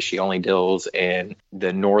issue is she only deals in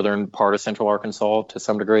the northern part of Central Arkansas to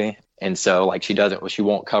some degree. And so like she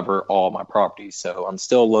won't cover all my properties. So I'm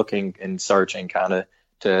still looking and searching kind of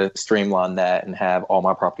to streamline that and have all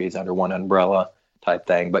my properties under one umbrella type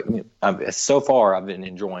thing. But so far I've been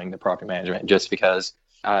enjoying the property management just because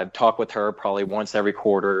I talk with her probably once every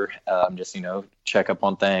quarter, just, check up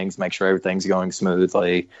on things, make sure everything's going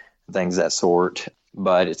smoothly, things that sort.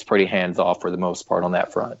 But it's pretty hands off for the most part on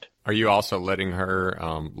that front. Are you also letting her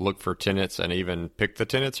look for tenants and even pick the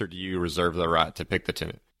tenants, or do you reserve the right to pick the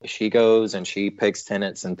tenant? She goes and she picks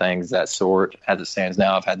tenants and things that sort. As it stands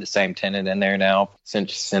now, I've had the same tenant in there now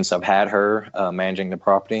since I've had her managing the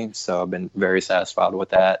property. So I've been very satisfied with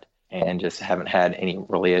that and just haven't had any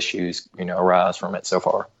really issues, arise from it so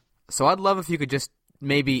far. So I'd love if you could just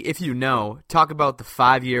maybe, if talk about the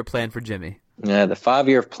 5-year plan for Jimmy. Yeah, the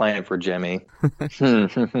 5-year plan for Jimmy. So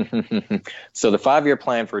the 5-year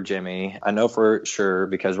plan for Jimmy, I know for sure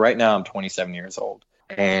because right now I'm 27 years old.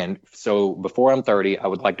 And so before I'm 30, I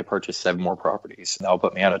would like to purchase 7 more properties. That'll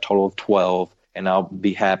put me at a total of 12, and I'll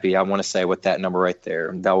be happy, I want to say, with that number right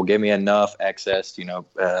there. That will give me enough excess,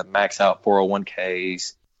 max out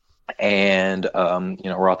 401ks and,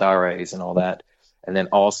 Roth IRAs and all that. And then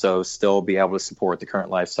also still be able to support the current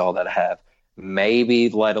lifestyle that I have. Maybe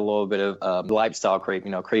let a little bit of lifestyle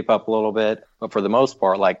creep up a little bit. But for the most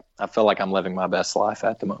part, I feel like I'm living my best life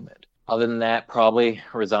at the moment. Other than that, probably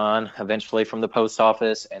resign eventually from the post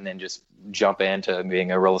office and then just jump into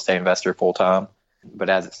being a real estate investor full time. But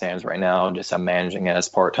as it stands right now, I'm managing it as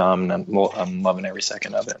part time, and I'm loving every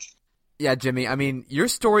second of it. Yeah, Jimmy, I mean, your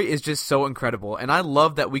story is just so incredible, and I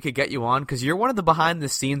love that we could get you on because you're one of the behind the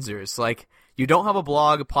scenesers. Like, you don't have a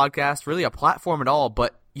blog, a podcast, really a platform at all,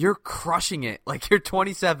 but you're crushing it. Like, you're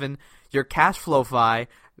 27, you're cash flow-fi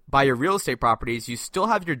by your real estate properties. You still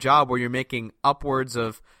have your job where you're making upwards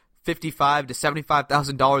of $55,000 to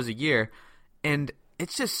 $75,000 a year, and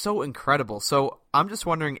it's just so incredible. So I'm just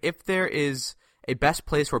wondering if there is a best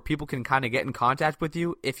place where people can kind of get in contact with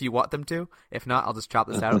you if you want them to. If not, I'll just chop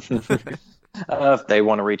this out. If they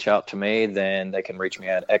want to reach out to me, then they can reach me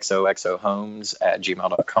at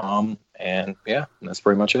xoxohomes@gmail.com. And yeah, that's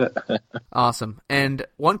pretty much it. Awesome. And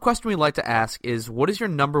one question we like to ask is, what is your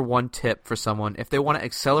number one tip for someone if they want to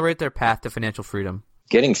accelerate their path to financial freedom?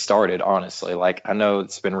 Getting started, honestly. Like, I know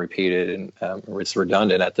it's been repeated and it's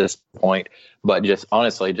redundant at this point, but just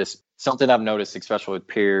honestly, just something I've noticed, especially with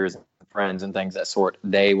peers, friends, and things that sort,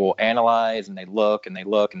 they will analyze and they look and they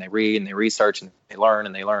look and they read and they research and they learn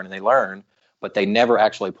and they learn and they learn, but they never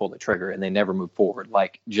actually pull the trigger and they never move forward.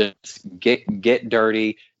 Like, just get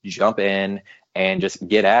dirty, jump in, and just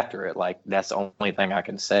get after it. Like, that's the only thing I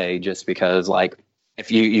can say, just because, like,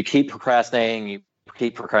 if you keep procrastinating, you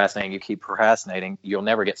keep procrastinating, you'll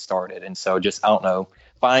never get started. And so just, I don't know,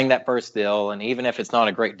 finding that first deal, and even if it's not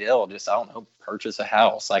a great deal, just, I don't know, purchase a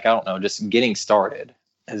house. Like, I don't know, just getting started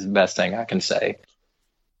is the best thing I can say.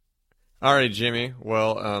 All right, Jimmy.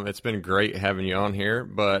 Well, it's been great having you on here,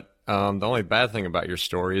 but the only bad thing about your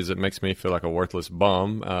story is it makes me feel like a worthless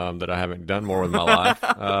bum that I haven't done more with my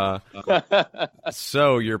life.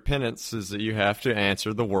 So your penance is that you have to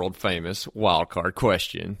answer the world famous wildcard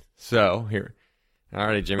question. So here. All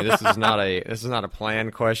right, Jimmy, this is not a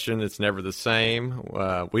planned question. It's never the same.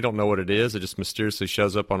 We don't know what it is. It just mysteriously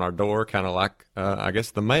shows up on our door, kind of like, I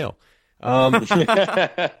guess, the mail.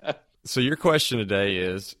 So your question today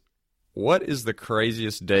is, what is the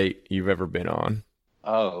craziest date you've ever been on?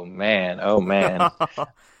 Oh, man.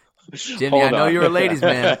 Jimmy, I know you're a ladies'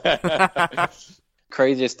 man.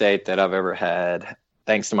 Craziest date that I've ever had,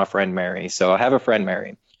 thanks to my friend Mary. So I have a friend,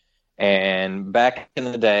 Mary. And back in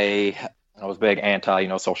the day, I was big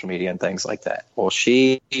anti, social media and things like that. Well,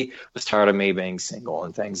 she was tired of me being single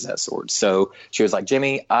and things of that sort. So she was like,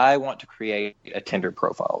 Jimmy, I want to create a Tinder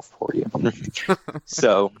profile for you.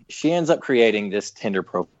 So she ends up creating this Tinder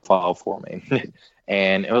profile for me.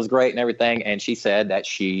 And it was great and everything. And she said that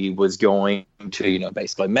she was going to,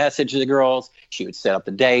 basically message the girls. She would set up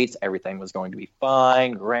the dates. Everything was going to be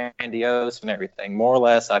fine, grandiose and everything. More or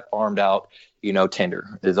less, I farmed out,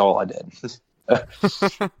 Tinder is all I did.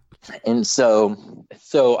 And so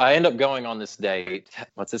I end up going on this date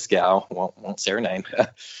with this gal, won't say her name.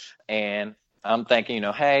 And I'm thinking,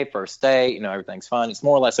 hey, first date, everything's fine. It's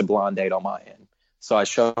more or less a blind date on my end. So I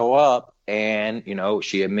show up and,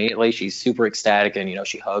 she's super ecstatic and,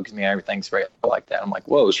 she hugs me. Everything's great like that. I'm like,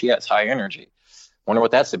 whoa, she has high energy. Wonder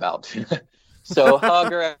what that's about. So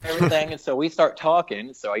hug her, everything. And so we start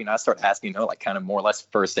talking. So, I start asking, like kind of more or less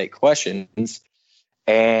first date questions.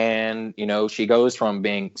 And, she goes from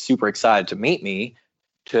being super excited to meet me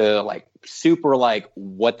to like super like,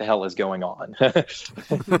 what the hell is going on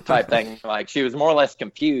type thing. Like she was more or less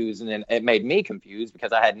confused, and then it made me confused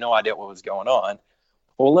because I had no idea what was going on.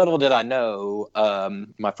 Well, little did I know,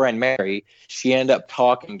 my friend Mary, she ended up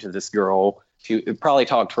talking to this girl. She probably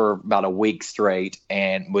talked to her about a week straight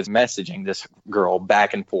and was messaging this girl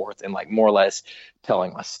back and forth and like more or less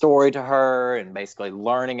telling my story to her and basically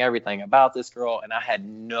learning everything about this girl. And I had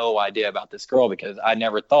no idea about this girl because I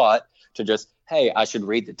never thought to just, hey, I should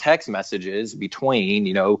read the text messages between,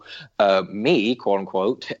 me, quote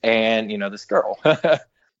unquote, and, this girl.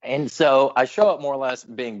 And so I show up more or less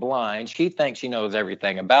being blind. She thinks she knows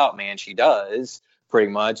everything about me, and she does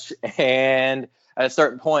pretty much. And at a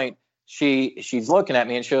certain point, she's looking at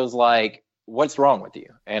me and she was like, "What's wrong with you?"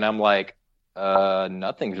 And I'm like,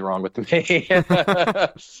 nothing's wrong with me.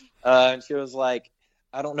 And she was like,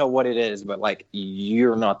 "I don't know what it is, but like,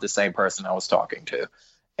 you're not the same person I was talking to."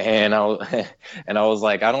 And I was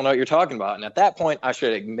like, "I don't know what you're talking about." And at that point, I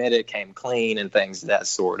should admit it, came clean and things, that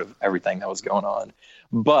sort of everything that was going on.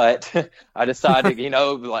 But I decided,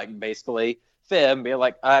 like basically fib and be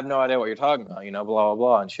like, "I have no idea what you're talking about, blah, blah,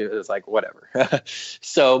 blah." And she was like, "Whatever."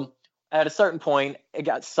 So at a certain point, it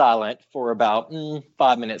got silent for about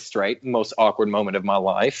 5 minutes straight, most awkward moment of my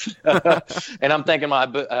life. And I'm thinking,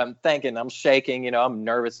 I'm shaking, I'm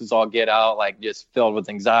nervous as all get out, like just filled with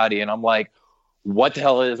anxiety. And I'm like, what the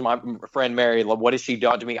hell is my friend Mary? What has she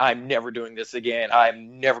done to me? I'm never doing this again.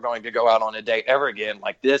 I'm never going to go out on a date ever again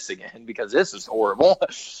like this again, because this is horrible.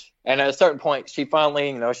 And at a certain point, she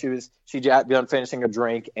finally, she got done finishing a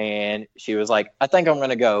drink, and she was like, "I think I'm going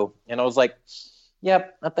to go." And I was like,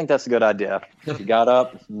 "Yep, I think that's a good idea." She got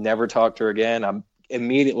up, never talked to her again. I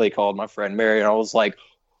immediately called my friend Mary, and I was like,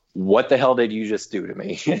 "What the hell did you just do to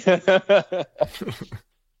me?"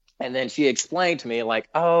 And then she explained to me like,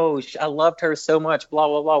 "Oh, I loved her so much, blah,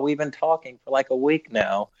 blah, blah. We've been talking for like a week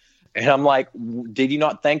now." And I'm like, "Did you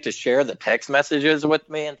not think to share the text messages with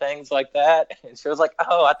me and things like that?" And she was like,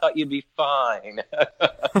 "Oh, I thought you'd be fine."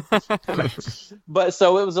 But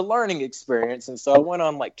so it was a learning experience. And so I went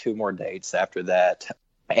on like 2 more dates after that.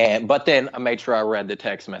 But then I made sure I read the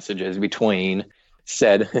text messages between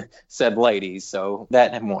said ladies. So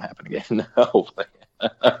that won't happen again, hopefully.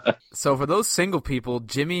 So for those single people,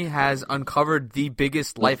 Jimmy has uncovered the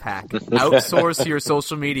biggest life hack. Outsource your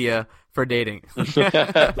social media for dating.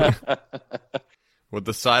 With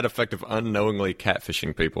the side effect of unknowingly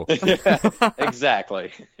catfishing people.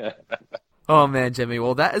 Exactly. Oh, man, Jimmy.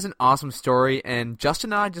 Well, that is an awesome story. And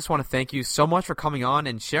Justin and I just want to thank you so much for coming on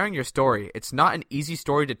and sharing your story. It's not an easy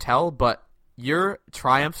story to tell, but your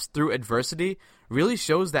triumphs through adversity really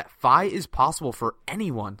shows that FI is possible for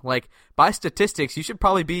anyone. Like, by statistics, you should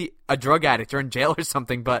probably be a drug addict or in jail or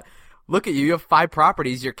something, but look at you. You have 5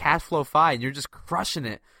 properties, you're cash flow FI, and you're just crushing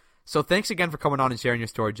it. So thanks again for coming on and sharing your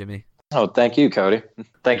story, Jimmy. Oh, thank you, Cody.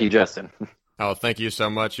 Thank you, Justin. Oh, thank you so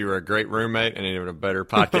much. You were a great roommate and even a better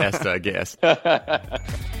podcast guest.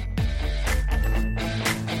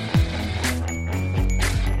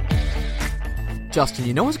 Justin,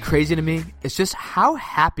 you know what's crazy to me? It's just how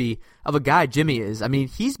happy of a guy Jimmy is. I mean,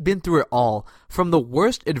 he's been through it all, from the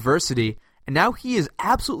worst adversity, and now he is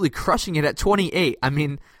absolutely crushing it at 28. I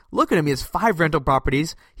mean, look at him. He has 5 rental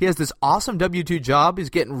properties. He has this awesome W-2 job. He's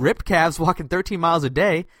getting ripped calves walking 13 miles a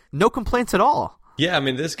day. No complaints at all. Yeah, I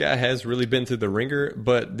mean, this guy has really been through the ringer,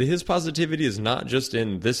 but his positivity is not just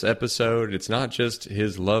in this episode. It's not just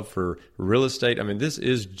his love for real estate. I mean, this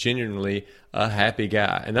is genuinely a happy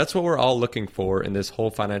guy, and that's what we're all looking for in this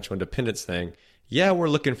whole financial independence thing. Yeah, we're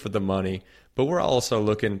looking for the money, but we're also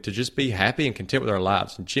looking to just be happy and content with our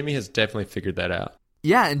lives, and Jimmy has definitely figured that out.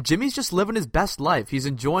 Yeah, and Jimmy's just living his best life. He's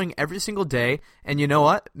enjoying every single day, and you know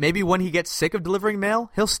what? Maybe when he gets sick of delivering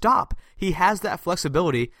mail, he'll stop. He has that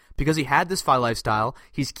flexibility because he had this FI lifestyle.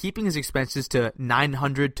 He's keeping his expenses to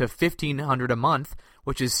 $900 to $1,500 a month,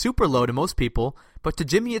 which is super low to most people, but to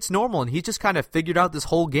Jimmy it's normal, and he's just kind of figured out this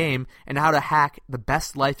whole game and how to hack the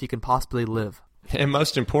best life he can possibly live. And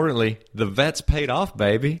most importantly, the vet's paid off,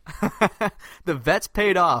 baby. The vet's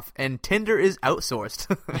paid off, and Tinder is outsourced.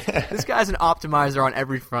 This guy's an optimizer on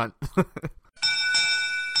every front.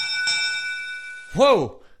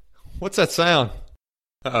 Whoa! What's that sound?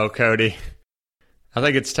 Uh-oh, Cody. I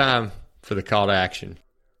think it's time for the call to action.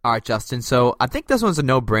 All right, Justin. So I think this one's a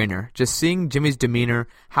no-brainer. Just seeing Jimmy's demeanor,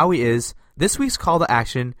 how he is, this week's call to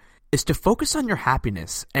action is to focus on your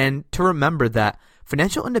happiness and to remember that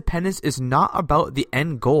financial independence is not about the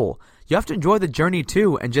end goal. You have to enjoy the journey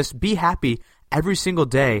too and just be happy every single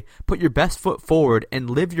day, put your best foot forward, and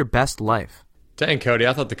live your best life. Dang, Cody,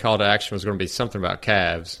 I thought the call to action was going to be something about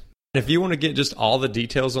calves. If you want to get just all the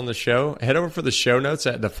details on the show, head over for the show notes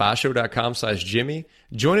at thefishow.com/Jimmy.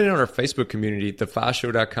 Join in on our Facebook community,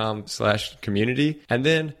 thefishow.com/community. And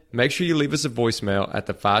then make sure you leave us a voicemail at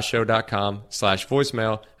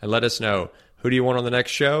thefishow.com/voicemail and let us know, who do you want on the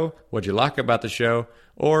next show? What'd you like about the show?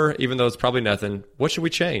 Or, even though it's probably nothing, what should we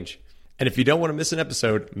change? And if you don't want to miss an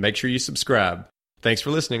episode, make sure you subscribe. Thanks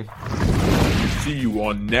for listening. See you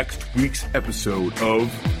on next week's episode of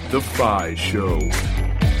The Fi Show.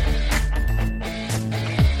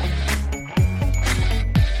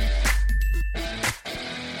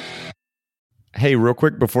 Hey, real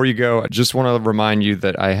quick before you go, I just want to remind you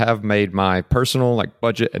that I have made my personal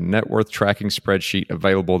budget and net worth tracking spreadsheet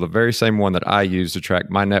available, the very same one that I use to track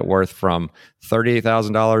my net worth from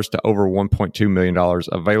 $38,000 to over $1.2 million,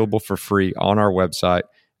 available for free on our website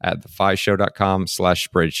at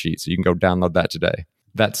thefishow.com/spreadsheet. So you can go download that today.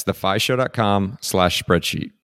 That's thefishow.com/spreadsheet.